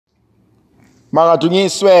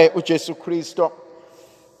Makadunyiswe uJesu Kristo.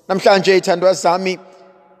 Namhlanje ithandwa zami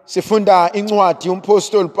sifunda incwadi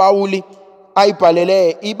umpostoli Pawuli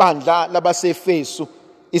ayibhalele ibandla labaseFesu,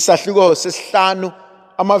 isahluko sesihlanu,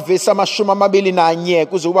 amavesi 21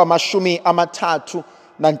 kuze kuba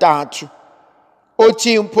 33.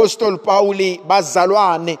 Othi umpostoli Pawuli,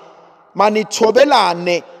 bazalwane,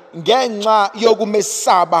 manithobelane ngenxa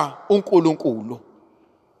yokumesaba uNkulunkulu.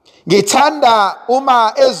 Ngithanda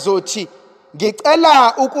uma ezothi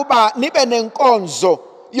ngicela ukuba nibe nenkonzo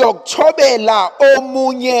yokuthobela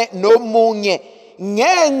omunye nomunye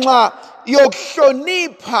ngenxa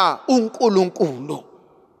yokuhlonipha uNkulunkulu.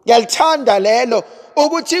 Ngiyalithanda lelo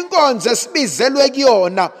ukuthi inkonzo esibizelwe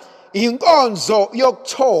kuyona inkonzo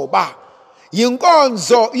yokuthoba,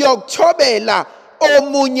 inkonzo yokuthobela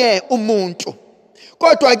omunye umuntu.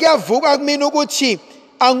 Kodwa kuyavuka kumina ukuthi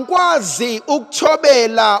angikwazi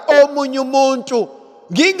ukuthobela omunye umuntu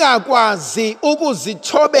ngingakwazi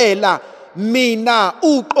ukuzithobela mina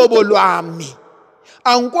uqobo lwami.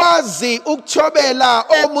 Angikwazi ukuthobela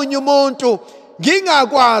omunye umuntu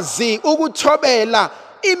ngingakwazi ukuthobela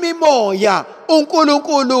imimoya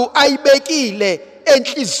uNkulunkulu ayibekile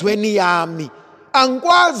enhlizweni yami.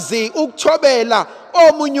 Angikwazi ukuthobela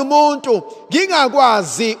omunye umuntu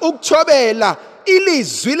ngingakwazi ukuthobela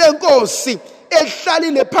ilizwi leNkosi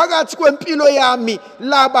ehlalile phakathi kwempilo yami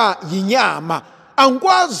laba yinyama.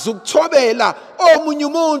 Angikwazi ukuthobela omunye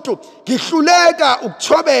umuntu ngihluleka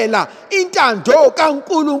ukuthobela intando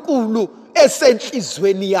kaNkulunkulu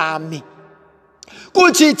esenhlizweni yami.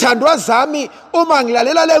 Kuthi ithandwa zami, uma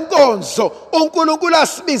ngilalela lenkonzo uNkulunkulu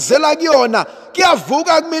asibizela kuyona,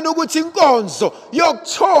 kuyavuka kumina ukuthi inkonzo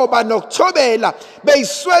yokuthoba nokuthobela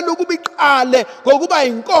beyiswela ukuba iqale ngokuba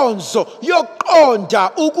inkonzo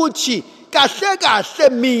yokuqonda ukuthi kahle kahle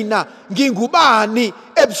mina ngingubani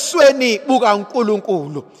ebusweni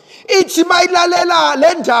bukaNkulunkulu. Ithi mayilalela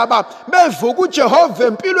le ndaba bevuka uJehova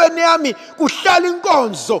empilweni yami, kuhlala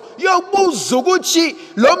inkonzo yokubuza ukuthi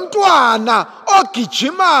lo mntwana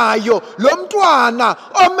ogijimayo, lo mntwana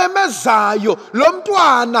omemezayo, lo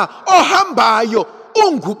mntwana ohambayo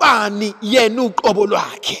ungubani yena uqobo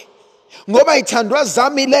lwakhe. Ngoba ithandwa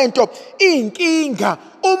zami lento inkinga,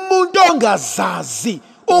 umuntu ongazazi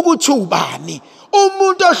ukuthi ubani,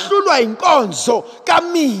 umuntu ohlulwa inkonzo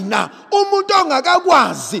kamina, umuntu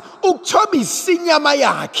ongakakwazi ukuthobisa inyama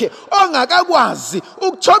yakhe, ongakakwazi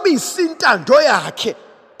ukuthobisa intando yakhe,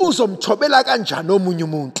 uzomthobela kanjani omunye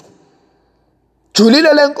umuntu?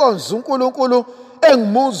 Julile lenkonzo uNkulunkulu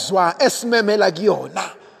engimuzwa esimemela kuyona.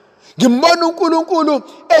 Ngimbona uNkulunkulu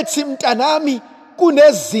ethi, mntanami,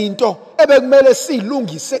 kunezinto ebekumele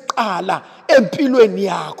silungise eqala empilweni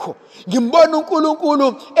yakho. Ngimbona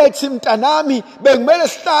uNkulunkulu ethi, mntanami, bekumele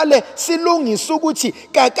sihlale silungise ukuthi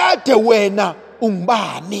kakade wena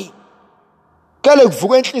ungubani. Kale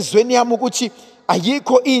kuvuka enhlizweni yami ukuthi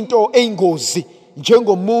ayikho into eyingozi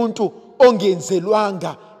njengomuntu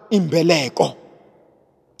ongenzelwanga imbeleko.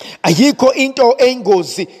 Ayikho into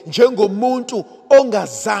eyingozi njengomuntu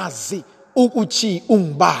ongazazi ukuthi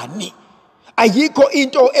ungubani. Ayikho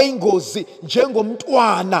into eyingozi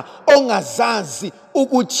njengomntwana ongazazi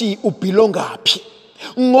ukuthi ubhilongaphi.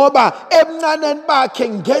 Ngoba ebuncaneni bakhe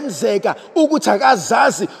ngenzeka ukuthi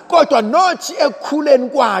akazazi, kodwa nothi ekukhuleni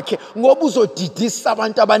kwakhe ngoba uzodidisa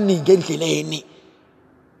abantu abaningi endleleni.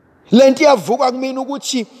 Lento iyavuka kumina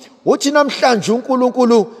ukuthi uthi namhlanje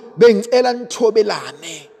uNkulunkulu bengicela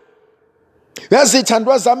nithobelane. Yazi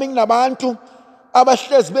ithandwa zami, nginabantu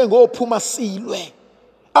abahlezi bengophuma silwe,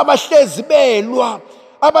 abahlezi belwa,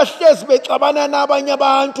 abahlezi bexabana nabanye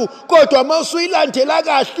abantu, kodwa masuyilandela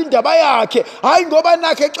kahle indaba yakhe, hayi ngoba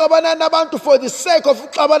nakhe exabana nabantu for the sake of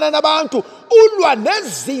uxabana nabantu, ulwa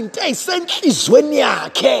nezinto ezisenhlizweni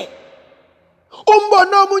yakhe.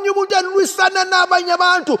 Umbona omunye umuntu elwisana nabanye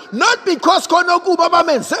abantu, not because khona kuba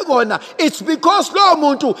bamenze kona, it's because lo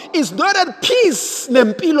muntu is not at peace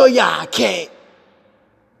nempilo yakhe.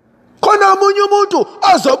 Khona omunye umuntu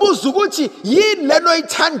azobuza ukuthi yini leno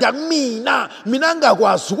ithanda mina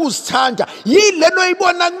ngingakwazi ukuzithanda, yini leno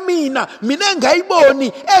ibona kumina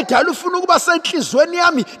engayiboni, edala ufuna ukuba senhlizweni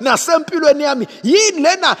yami nasempilweni yami, yini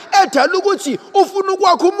lena edala ukuthi ufuna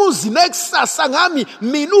ukwakha umuzi nekusasa ngami,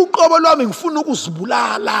 mina uqobo lwami ngifuna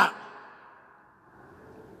ukuzibulala.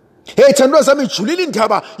 Hey thandwa zami, ijulile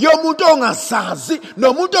indaba yomuntu ongazazi,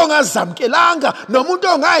 nomuntu ongazamkelanga, nomuntu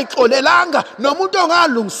ongayixolelanga, nomuntu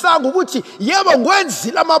ongalungisanga ukuthi yebo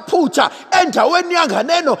ngiwenzile amaphutha endaweni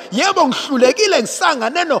yanganeno, yebo ngihlulekile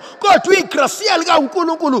ngisanganeno, kodwa igrasiya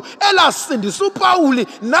likaNkulunkulu elasindisa uPawuli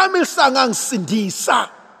nami lisangangisindisa.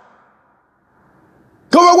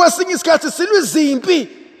 Ngoba kwesinye isikhathi silwa izimpi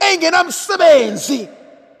engenamsebenzi,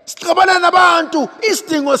 sixabana nabantu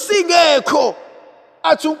isidingo singekho,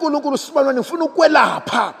 athi uNkulunkulu Sibonani ngifuna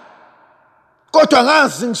ukwelapha kodwa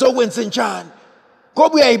ngazi ngizokwenza njani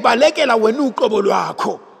ngoba uyayibalekela wena uqobo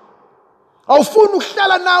lwakho. Awufuni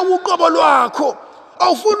ukuhlala nawe uqobo lwakho,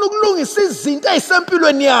 awufuni ukulungisa izinto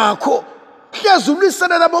ezisempilweni yakho, hlezi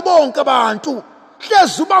ulwisana nabo bonke abantu,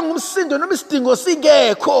 hlezi uba ngumsindo noma isidingo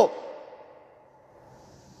singekho.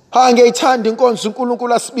 Ngiyayithanda inkonzo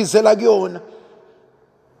uNkulunkulu asibizela kuyona.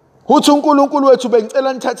 Uthi uNkulunkulu wethu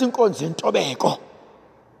bengicela nithathe inkonzo yentobeko,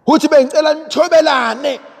 uthi bengicela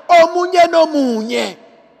nithobelane omunye nomunye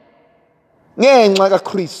ngenxa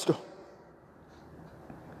kaKristu.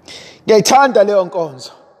 Ngiyayithanda leyo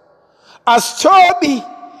nkonzo. Asithobi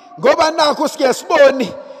ngoba nakho sike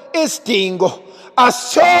sibone isidingo,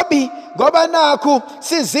 asithobi ngoba nakho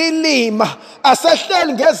sizilima,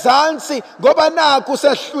 asehleli ngezansi ngoba nakho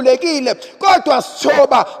sehlulekile, kodwa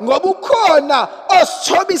sithoba ngoba ukhona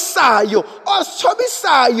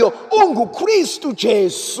osithobisayo unguKristu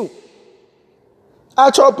Jesu.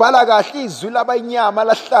 Athi obhala kahle izwi labanyama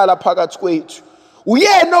lahlala phakathi kwethu.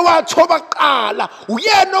 Uyena owathoba kuqala,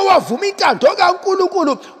 uyena owavuma intando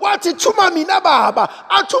kaNkulunkulu wathi thuma mina Baba.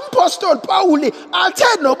 Athi umpostoli Pawuli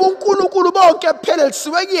athe noba uNkulunkulu bonke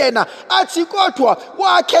kuphelelisiwe kuyena, athi kodwa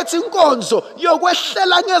wakhetha inkonzo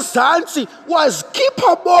yokwehlela ngezansi,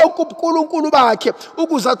 wazikhipha bonke ubuNkulunkulu bakhe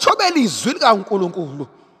ukuze athobele izwi likaNkulunkulu.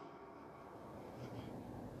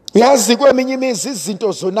 Yazi kweminye imizi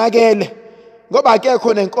izinto zonakele ngoba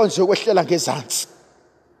akekho nenkonzo yokwehlela ngezansi.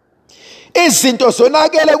 Izinto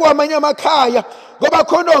zonakele kwamanye amakhaya ngoba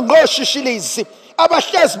khona ongqoshishilizi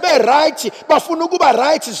abahlezi be-right, bafuna ukuba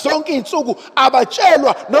right zonke insuku,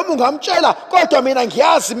 abatshelwa noma ungamtshela kodwa mina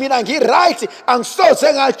ngiyazi, mina ngi-right,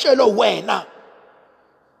 angisoze ngatshelo wena.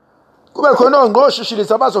 Kube khona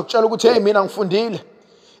ongqoshishilizi abazokutshela ukuthi hey mina ngifundile,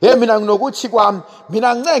 hey mina nginokuthi kwami,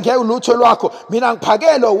 mina ngincenge ulutho lwakho, mina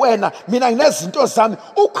ngiphakele wena, mina nginezinto zami.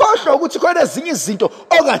 Ukhohlwa ukuthi khona ezinye izinto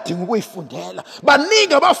ongadingi ukuyifundela.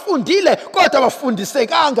 Baningi abafundile kodwa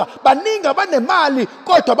bafundisekanga, baningi abanemali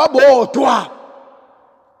kodwa babodwa.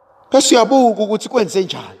 Bese uyabuka ukuthi kwenze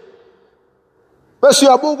njani, bese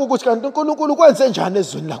uyabuka ukuthi kanti uNkulunkulu kwenze njani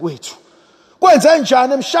ezweni lakwethu, kwenze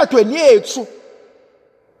njani emshadweni yethu.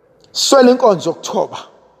 Swela inkonzo yokuthoba.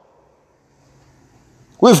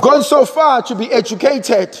 We've gone so far to be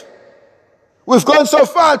educated. We've gone so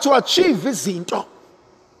far to achieve izinto.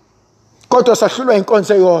 Kodwa sahlulwa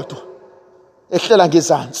inkonzo eyodwa ehlela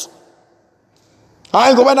ngezansi.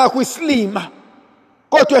 Hayi ngoba nakho isilima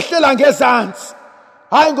kodwa ehlela ngezansi.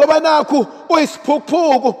 Hayi ngoba nakho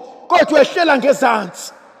uyisiphukuphuku kodwa ehlela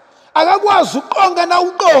ngezansi. Akakwazi uqonga na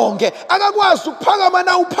uqonge, akakwazi ukuphakama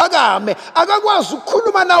na uphakame, akakwazi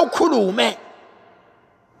ukukhuluma na ukhulume.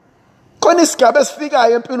 Khona isigaba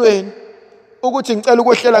esifikayo empilweni ukuthi ngicela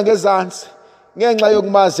ukwehlela ngezansi ngenxa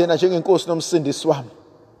yokumazi yena njengenkosi nomsindisi wami.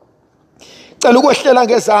 Ngicela ukwehlela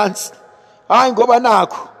ngezansi, hayi ngoba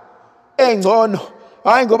nakho engcono,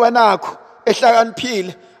 hayi ngoba nakho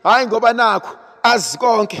ehlakaniphile, hayi ngoba nakho azi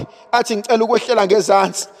konke. Athi ngicela ukwehlela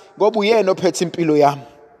ngezansi ngoba uyena ophethe impilo yami.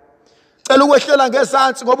 Ngicela ukwehlela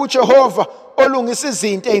ngezansi ngoba uJehova olungisa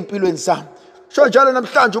izinto ezimpilweni zami. Sho njalo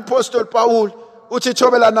namhlanje uPostoli Pawuli uthi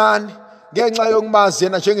thobelanani ngenxa yokumazi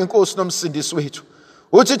yena njengenkosi nomsindisi wethu.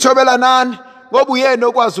 Uthi thobelanani ngoba uyena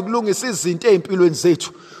okwazi ukulungisa izinto ezimpilweni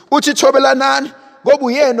zethu. Uthi thobelanani ngoba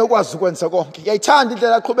uyena okwazi ukwenza konke. Ngiyayithanda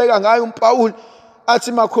indlela aqhubeka ngayo uPawuli,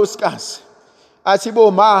 athi makhosikazi, athi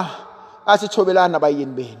boma, athi thobelana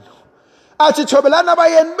abayeni benu, athi thobelana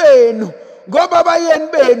abayeni benu ngoba abayeni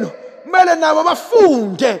benu kumele nabo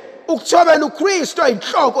bafunde ukuthobela uKristu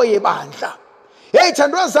inhloko yebandla. Hey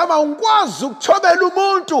thandwa zami, angikwazi ukuthobela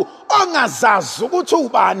umuntu ongazazi ukuthi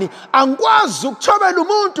ubani, angikwazi ukuthobela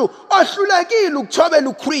umuntu ohlulekile ukuthobela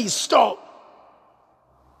uKristu.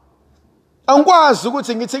 Angikwazi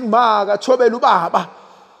ukuthi ngithi ngimaka thobela ubaba,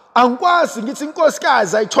 angikwazi ngithi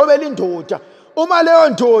inkosikazi ayithobela indoda uma leyo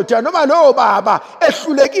ndoda noma lowo baba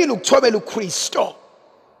ehlulekile ukuthobela uKristu.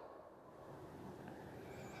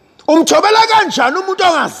 Umthobela kanjani umuntu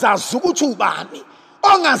ongazazi ukuthi ubani,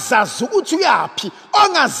 ongazazi ukuthi uyapi,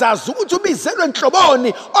 ongazazi ukuthi ubizelwe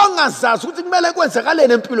enhloboni, ongazazi ukuthi kumele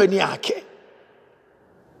kwenzakaleni empilweni yakhe?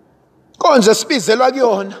 Konje sibizelwa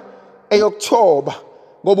kuyona eyokuthoba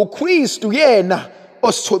ngoba uKristu yena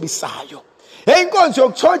osithobisayo. Inkonzo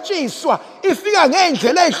yokuthotshiswa ifika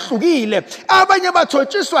ngendlela ezihlukile. Abanye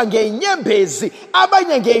bathotshiswa ngenyembezi,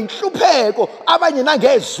 abanye ngeinhlupheko, abanye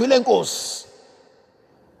nangezwi lenkosi.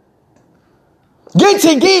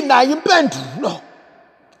 Ngithi nginayo impendulo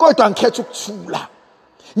kodwa ngikhetha ukuthula.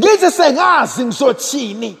 Ngithi sengazi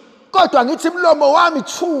ngizothini kodwa ngithi umlomo wami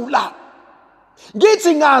thula.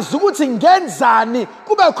 Ngithi ngazi ukuthi ngenzani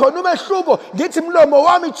kube khona umehluko, ngithi umlomo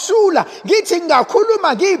wami thula, ngithi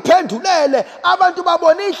ngakhuluma ngiyiphendulele abantu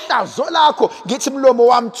babona ihlazo lakho, ngithi umlomo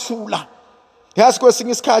wami thula. Yazi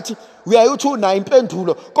kwesinye isikhathi uyayithi unayo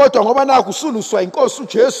impendulo kodwa ngoba nakho usuluswa inkosi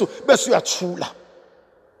uJesu bese uyathula.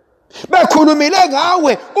 Bekhulumile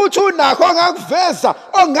ngawe uthi unakho ongakuveza,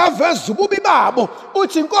 ongaveza ububi babo,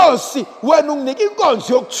 uthi inkosi wena unginika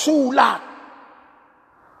inkonzo yokuthula.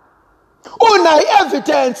 Unayi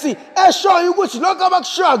evidence eshoyo ukuthi lokho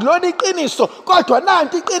abakushoya akulona iqiniso, kodwa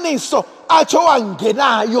nanti iqiniso athi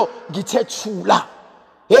owangenayo ngithethula.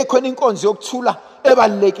 Hey, khona inkonzo yokuthula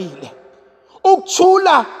ebalekile.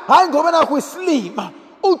 Ukuthula hayi ngoba nakho isilima,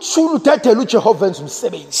 ukuthula udedela uJehova enza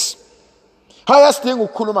umsebenzi. Hayi asidinga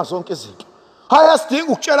ukukhuluma zonke izinto. Hayi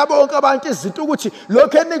asidinga ukutshela bonke abantu izinto ukuthi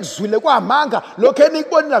lokho enikuzwile kwamanga, lokho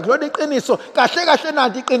enikubonile akulona iqiniso, kahle kahle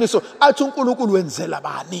nanti iqiniso, athi uNkulunkulu wenzela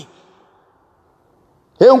bani.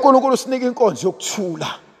 Hey, uNkulunkulu usinika inkonzo yokuthula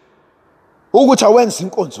ukuthi awenze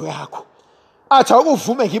inkonzo yakho. Athi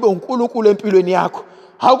akuvume ngibe uNkulunkulu empilweni yakho,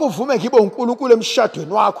 akuvume ngibe uNkulunkulu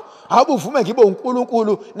emshadweni wakho, akuvume ngibe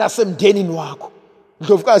uNkulunkulu nasemndenini wakho.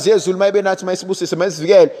 Ndlovukazi yezulu mayibe nathi mayisibusise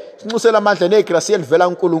mayisivikele, sinxusela amandla negrace elivela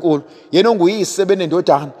kuNkulunkulu, yena onguyise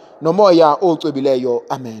benendodana nomoya ocwebileyo.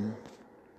 Amen.